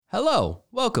Hello,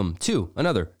 welcome to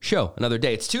another show, another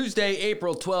day. It's Tuesday,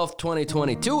 April 12th,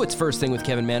 2022. It's First Thing with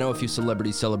Kevin Mano. A few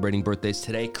celebrities celebrating birthdays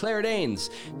today. Claire Danes,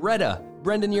 Retta,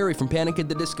 Brendan Urie from Panic at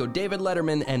the Disco, David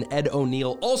Letterman, and Ed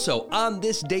O'Neill. Also, on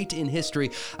this date in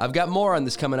history, I've got more on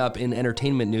this coming up in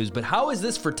entertainment news, but how is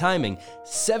this for timing?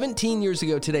 17 years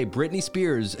ago today, Britney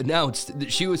Spears announced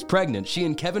that she was pregnant. She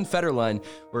and Kevin Federline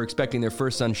were expecting their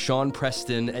first son, Sean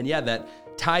Preston, and yeah, that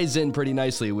ties in pretty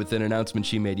nicely with an announcement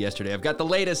she made yesterday. I've got the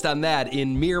latest on that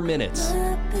in mere minutes.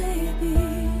 My baby.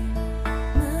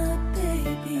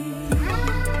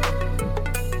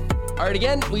 All right,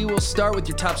 again, we will start with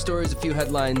your top stories, a few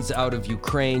headlines out of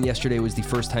Ukraine. Yesterday was the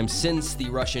first time since the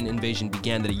Russian invasion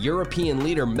began that a European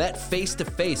leader met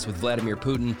face-to-face with Vladimir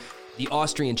Putin. The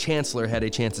Austrian chancellor had a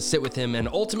chance to sit with him and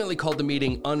ultimately called the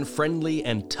meeting unfriendly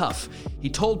and tough. He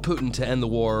told Putin to end the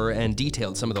war and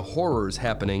detailed some of the horrors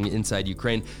happening inside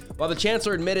Ukraine. While the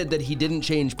chancellor admitted that he didn't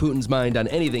change Putin's mind on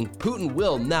anything, Putin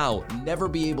will now never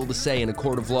be able to say in a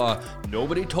court of law,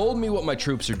 "Nobody told me what my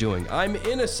troops are doing. I'm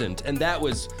innocent." And that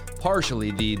was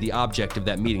partially the object of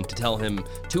that meeting, to tell him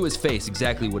to his face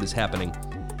exactly what is happening.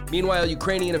 Meanwhile,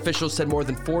 Ukrainian officials said more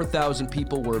than 4,000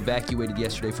 people were evacuated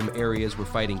yesterday from areas where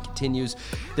fighting continues.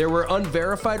 There were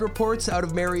unverified reports out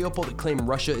of Mariupol that claim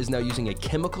Russia is now using a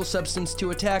chemical substance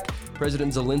to attack.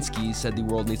 President Zelensky said the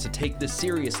world needs to take this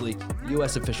seriously.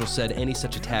 U.S. officials said any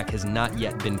such attack has not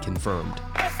yet been confirmed.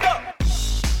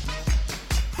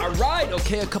 All right,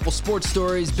 okay, a couple sports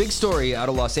stories. Big story out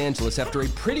of Los Angeles. After a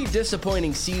pretty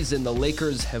disappointing season, the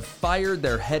Lakers have fired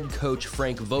their head coach,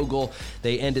 Frank Vogel.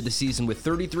 They ended the season with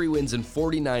 33 wins and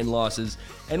 49 losses.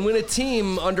 And when a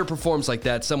team underperforms like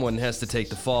that, someone has to take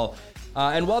the fall.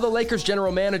 And while the Lakers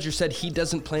general manager said he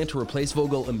doesn't plan to replace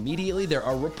Vogel immediately, there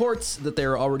are reports that they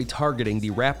are already targeting the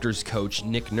Raptors coach,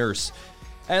 Nick Nurse.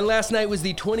 And last night was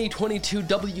the 2022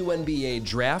 WNBA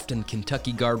draft, and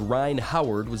Kentucky guard Rhyne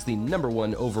Howard was the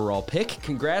 #1 overall pick.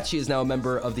 Congrats, she is now a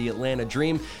member of the Atlanta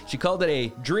Dream. She called it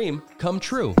a dream come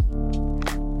true.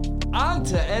 On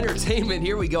to entertainment.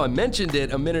 Here we go. I mentioned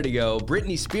it a minute ago.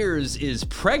 Britney Spears is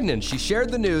pregnant. She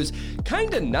shared the news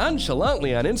kind of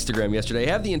nonchalantly on Instagram yesterday.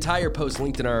 I have the entire post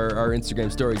linked in our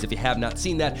Instagram stories if you have not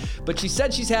seen that. But she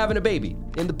said she's having a baby.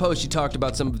 In the post, she talked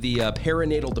about some of the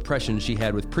perinatal depression she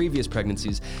had with previous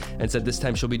pregnancies and said this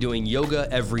time she'll be doing yoga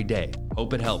every day.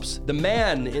 Hope it helps. The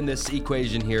man in this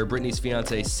equation here, Britney's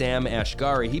fiance, Sam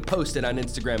Ashgari, he posted on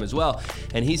Instagram as well.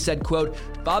 And he said, quote,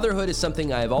 "Fatherhood is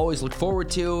something I have always looked forward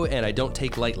to and I don't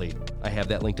take lightly." I have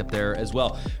that linked up there as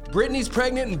well. Britney's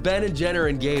pregnant and Ben and Jen are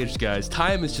engaged, guys.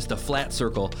 Time is just a flat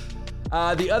circle.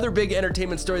 The other big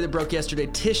entertainment story that broke yesterday,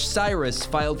 Tish Cyrus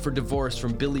filed for divorce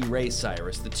from Billy Ray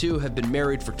Cyrus. The two have been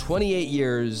married for 28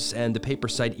 years, and the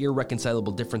papers cite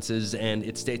irreconcilable differences, and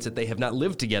it states that they have not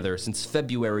lived together since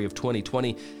February of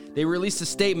 2020. They released a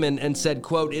statement and said,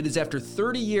 quote, "It is after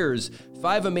 30 years,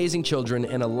 5 amazing children,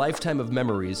 and a lifetime of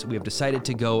memories, we have decided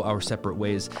to go our separate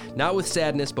ways, not with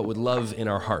sadness, but with love in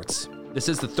our hearts." This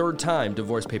is the third time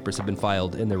divorce papers have been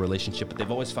filed in their relationship, but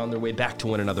they've always found their way back to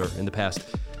one another in the past.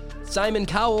 Simon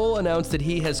Cowell announced that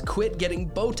he has quit getting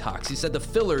Botox. He said the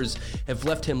fillers have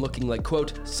left him looking like,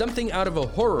 quote, "something out of a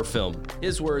horror film."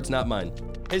 His words, not mine.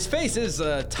 His face is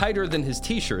tighter than his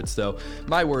t-shirts, though.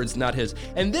 My words, not his.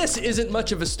 And this isn't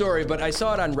much of a story, but I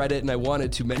saw it on Reddit and I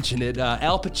wanted to mention it.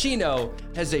 Al Pacino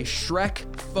has a Shrek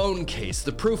phone case.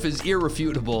 The proof is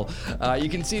irrefutable. You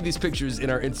can see these pictures in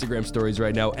our Instagram stories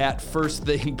right now at First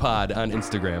Thing Pod on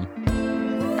Instagram.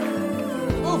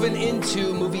 Moving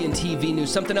into movie and TV news,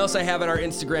 something else I have in our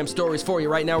Instagram stories for you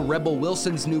right now. Rebel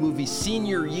Wilson's new movie,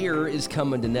 Senior Year, is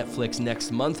coming to Netflix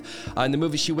next month. In the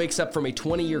movie, she wakes up from a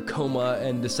 20-year coma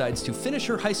and decides to finish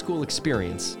her high school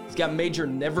experience. It's got major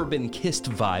Never Been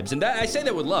Kissed vibes, and I say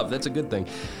that with love. That's a good thing.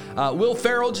 Will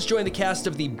Ferrell just joined the cast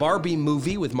of the Barbie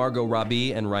movie with Margot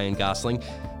Robbie and Ryan Gosling.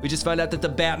 We just found out that The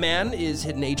Batman is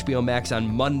hitting HBO Max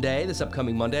on Monday, this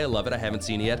upcoming Monday. I love it. I haven't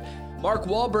seen it yet. Mark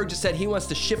Wahlberg just said he wants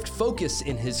to shift focus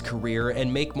in his career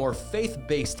and make more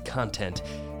faith-based content.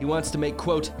 He wants to make,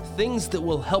 quote, "things that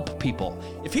will help people."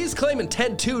 If he's claiming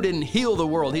Ted 2 didn't heal the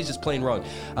world, he's just plain wrong.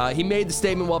 He made the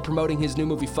statement while promoting his new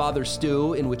movie, Father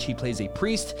Stu, in which he plays a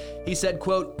priest. He said,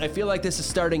 quote, "I feel like this is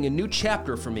starting a new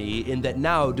chapter for me in that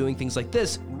now doing things like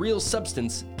this, real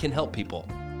substance, can help people."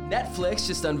 Netflix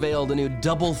just unveiled a new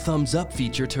double thumbs up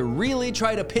feature to really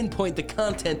try to pinpoint the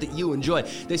content that you enjoy.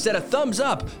 They said a thumbs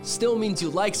up still means you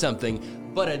like something,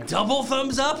 but a double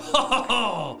thumbs up?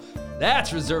 Oh,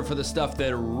 that's reserved for the stuff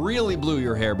that really blew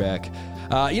your hair back.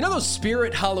 You know those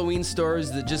Spirit Halloween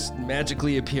stores that just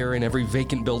magically appear in every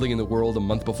vacant building in the world a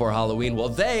month before Halloween? Well,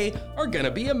 they are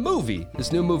gonna be a movie.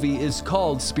 This new movie is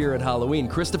called Spirit Halloween.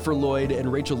 Christopher Lloyd and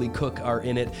Rachel Lee Cook are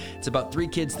in it. It's about 3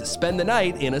 kids that spend the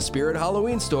night in a Spirit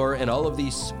Halloween store, and all of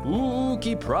these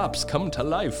spooky props come to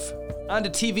life. On to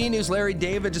TV news, Larry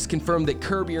David just confirmed that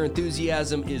Curb Your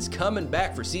Enthusiasm is coming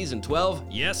back for season 12.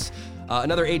 Yes.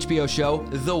 Another HBO show,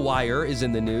 The Wire, is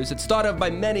in the news. It's thought of by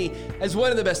many as one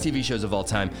of the best TV shows of all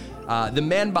time. The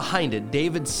man behind it,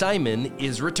 David Simon,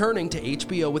 is returning to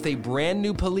HBO with a brand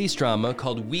new police drama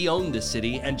called We Own the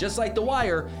City, and just like The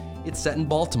Wire, it's set in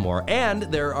Baltimore, and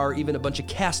there are even a bunch of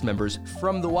cast members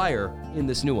from The Wire in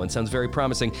this new one. Sounds very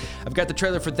promising. I've got the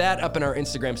trailer for that up in our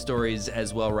Instagram stories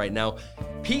as well right now.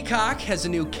 Peacock has a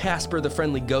new Casper the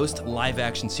Friendly Ghost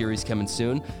live-action series coming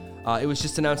soon. It was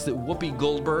just announced that Whoopi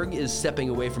Goldberg is stepping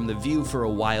away from The View for a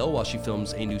while she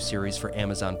films a new series for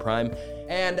Amazon Prime.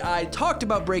 And I talked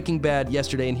about Breaking Bad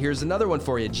yesterday, and here's another one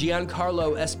for you.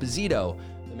 Giancarlo Esposito,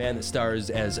 the man that stars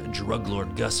as drug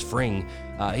lord Gus Fring,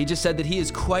 he just said that he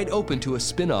is quite open to a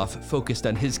spin-off focused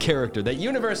on his character. That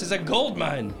universe is a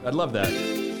goldmine. I'd love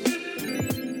that.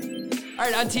 All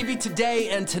right, on TV today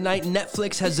and tonight,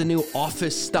 Netflix has a new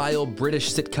office-style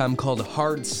British sitcom called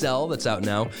Hard Sell that's out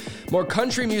now. More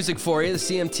country music for you. The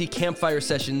CMT Campfire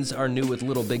Sessions are new with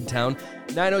Little Big Town.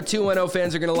 90210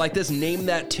 fans are going to like this. Name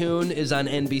That Tune is on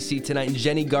NBC tonight, and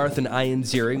Jenny Garth and Ian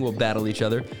Ziering will battle each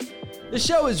other. The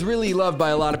show is really loved by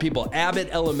a lot of people. Abbott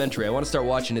Elementary. I want to start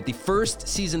watching it. The first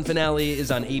season finale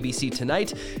is on ABC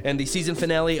tonight, and the season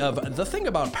finale of The Thing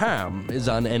About Pam is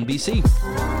on NBC.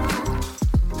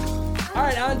 All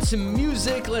right, on to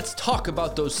music. Let's talk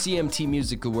about those CMT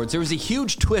Music Awards. There was a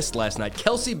huge twist last night.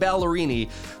 Kelsey Ballerini,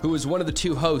 who was one of the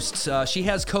 2 hosts, she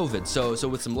has COVID. So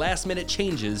with some last-minute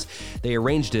changes, they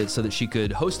arranged it so that she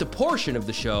could host a portion of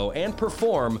the show and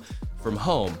perform from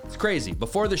home. It's crazy.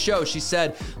 Before the show, she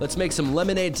said, let's make some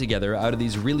lemonade together out of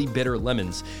these really bitter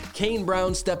lemons. Kane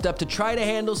Brown stepped up to try to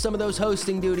handle some of those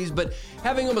hosting duties, but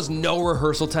having almost no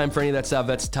rehearsal time for any of that stuff,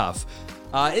 that's tough.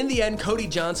 In the end, Cody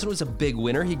Johnson was a big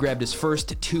winner. He grabbed his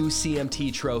first 2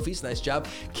 CMT trophies. Nice job.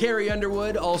 Carrie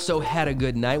Underwood also had a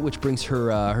good night, which brings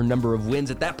her number of wins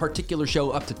at that particular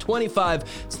show up to 25.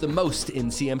 It's the most in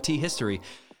CMT history.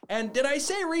 And did I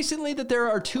say recently that there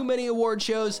are too many award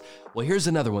shows? Well, here's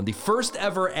another one. The first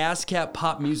ever ASCAP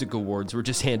Pop Music Awards were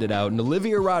just handed out, and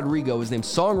Olivia Rodrigo was named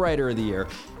Songwriter of the Year,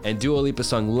 and Dua Lipa's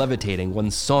song Levitating won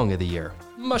Song of the Year.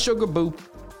 My sugar boo.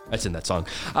 That's in that song.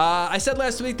 I said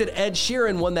last week that Ed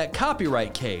Sheeran won that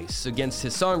copyright case against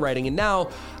his songwriting, and now,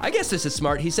 I guess this is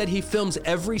smart, he said he films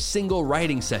every single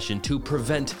writing session to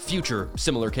prevent future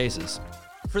similar cases.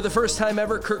 For the first time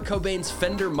ever, Kurt Cobain's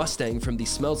Fender Mustang from the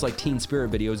Smells Like Teen Spirit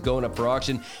video is going up for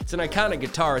auction. It's an iconic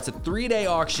guitar. It's a 3-day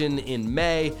auction in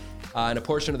May, and a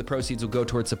portion of the proceeds will go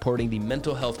towards supporting the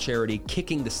mental health charity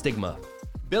Kicking the Stigma.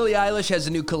 Billie Eilish has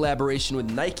a new collaboration with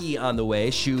Nike on the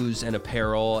way, shoes and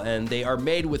apparel, and they are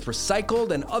made with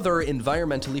recycled and other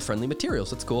environmentally friendly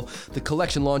materials. That's cool. The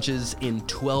collection launches in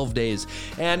 12 days.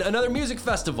 And another music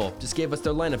festival just gave us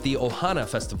their lineup. The Ohana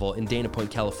Festival in Dana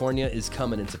Point, California is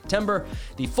coming in September.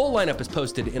 The full lineup is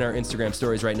posted in our Instagram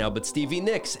stories right now, but Stevie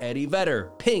Nicks, Eddie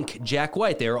Vedder, Pink, Jack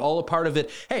White, they are all a part of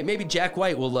it. Hey, maybe Jack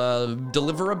White will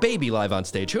deliver a baby live on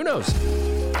stage. Who knows?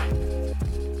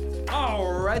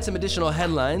 All right, some additional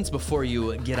headlines before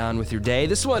you get on with your day.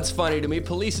 This one's funny to me.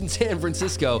 Police in San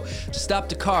Francisco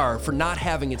stopped a car for not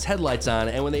having its headlights on,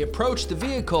 and when they approached the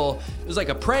vehicle, it was like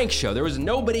a prank show. There was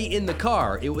nobody in the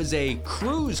car. It was a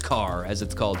Cruise car, as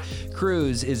it's called.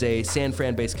 Cruise is a San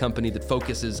Fran-based company that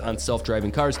focuses on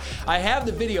self-driving cars. I have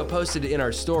the video posted in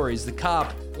our stories. The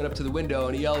cop went up to the window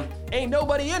and he yelled, "Ain't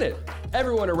nobody in it!"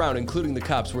 Everyone around, including the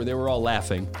cops, they were all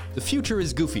laughing. The future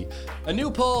is goofy. A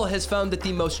new poll has found that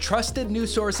the most trusted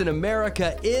news source in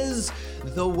America is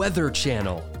the Weather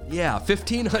Channel. Yeah,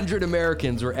 1,500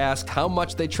 Americans were asked how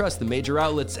much they trust the major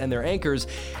outlets and their anchors,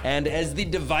 and as the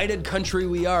divided country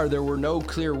we are, there were no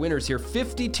clear winners here.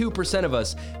 52% of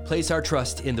us place our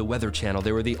trust in the Weather Channel.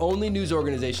 They were the only news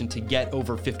organization to get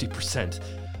over 50%.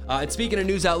 And speaking of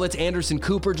news outlets, Anderson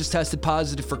Cooper just tested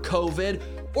positive for COVID.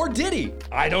 Or did he?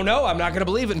 I don't know. I'm not going to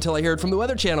believe it until I hear it from the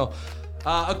Weather Channel.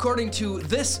 According to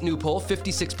this new poll,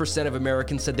 56% of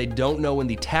Americans said they don't know when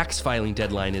the tax filing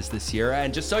deadline is this year.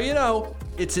 And just so you know,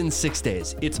 it's in 6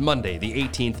 days. It's Monday, the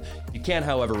 18th. You can,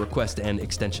 however, request an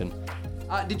extension.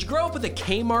 Did you grow up with a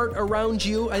Kmart around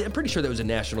you? I'm pretty sure that was a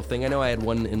national thing. I know I had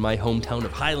one in my hometown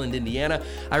of Highland, Indiana.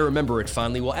 I remember it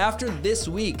fondly. Well, after this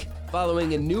week,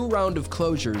 following a new round of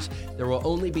closures, there will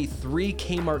only be 3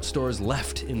 Kmart stores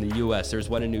left in the U.S. There's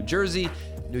one in New Jersey,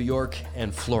 New York,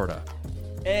 and Florida.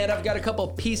 And I've got a couple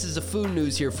pieces of food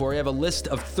news here for you. I have a list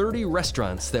of 30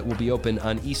 restaurants that will be open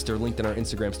on Easter, linked in our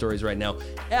Instagram stories right now.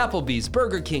 Applebee's,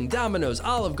 Burger King, Domino's,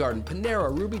 Olive Garden,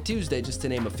 Panera, Ruby Tuesday, just to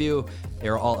name a few.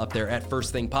 They're all up there at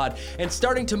First Thing Pod. And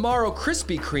starting tomorrow,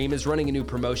 Krispy Kreme is running a new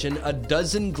promotion, a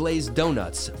dozen glazed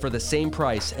donuts for the same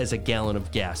price as a gallon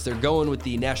of gas. They're going with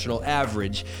the national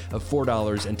average of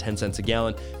 $4.10 a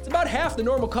gallon. It's about half the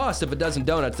normal cost of a dozen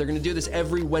donuts. They're going to do this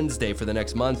every Wednesday for the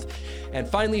next month. And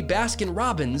finally,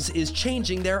 Baskin-Robbins is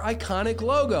changing their iconic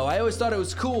logo. I always thought it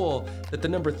was cool that the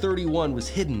number 31 was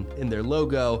hidden in their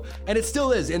logo, and it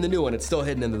still is in the new one. It's still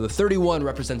hidden, and the 31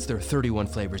 represents their 31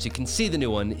 flavors. You can see the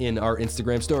new one in our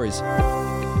Instagram stories.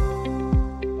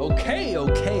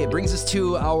 Okay, it brings us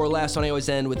to our last one. I always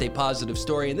end with a positive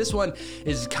story, and this one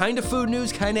is kind of food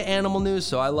news, kind of animal news,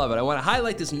 so I love it. I want to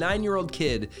highlight this 9-year-old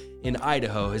kid in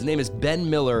Idaho. His name is Ben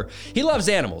Miller. He loves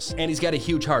animals, and he's got a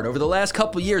huge heart. Over the last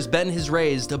couple years, Ben has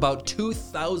raised about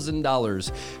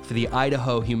 $2,000 for the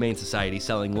Idaho Humane Society,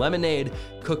 selling lemonade,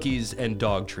 cookies, and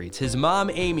dog treats. His mom,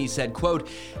 Amy, said, quote,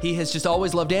 "He has just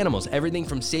always loved animals, everything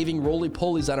from saving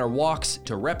roly-polies on our walks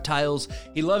to reptiles.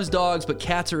 He loves dogs, but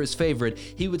cats are his favorite.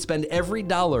 He would spend every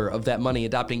dollar of that money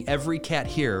adopting every cat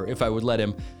here if I would let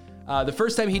him." The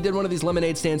first time he did one of these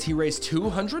lemonade stands, he raised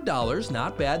 $200,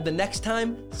 not bad. The next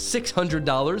time,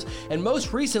 $600, and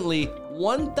most recently,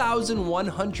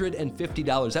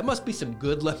 $1,150. That must be some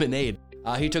good lemonade.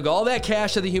 He took all that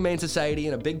cash to the Humane Society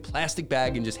in a big plastic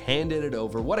bag and just handed it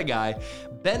over. What a guy.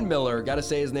 Ben Miller, gotta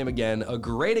say his name again, a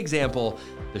great example.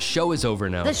 The show is over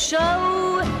now. The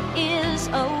show is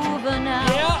over now.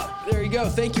 Yeah, there you go.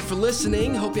 Thank you for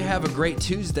listening. Hope you have a great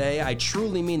Tuesday. I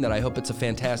truly mean that. I hope it's a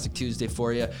fantastic Tuesday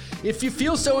for you. If you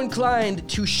feel so inclined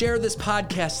to share this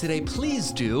podcast today, please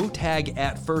do. Tag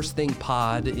at First Thing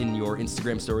Pod in your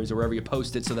Instagram stories or wherever you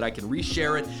post it so that I can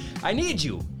reshare it. I need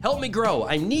you. Help me grow.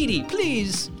 I'm needy.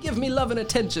 Please give me love and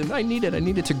attention. I need it. I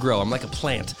need it to grow. I'm like a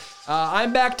plant.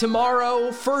 I'm back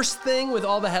tomorrow, first thing, with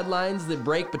all the headlines that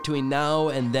break between now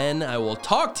and then. I will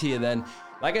talk to you then.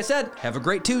 Like I said, have a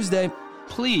great Tuesday.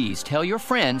 Please tell your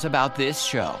friends about this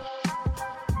show.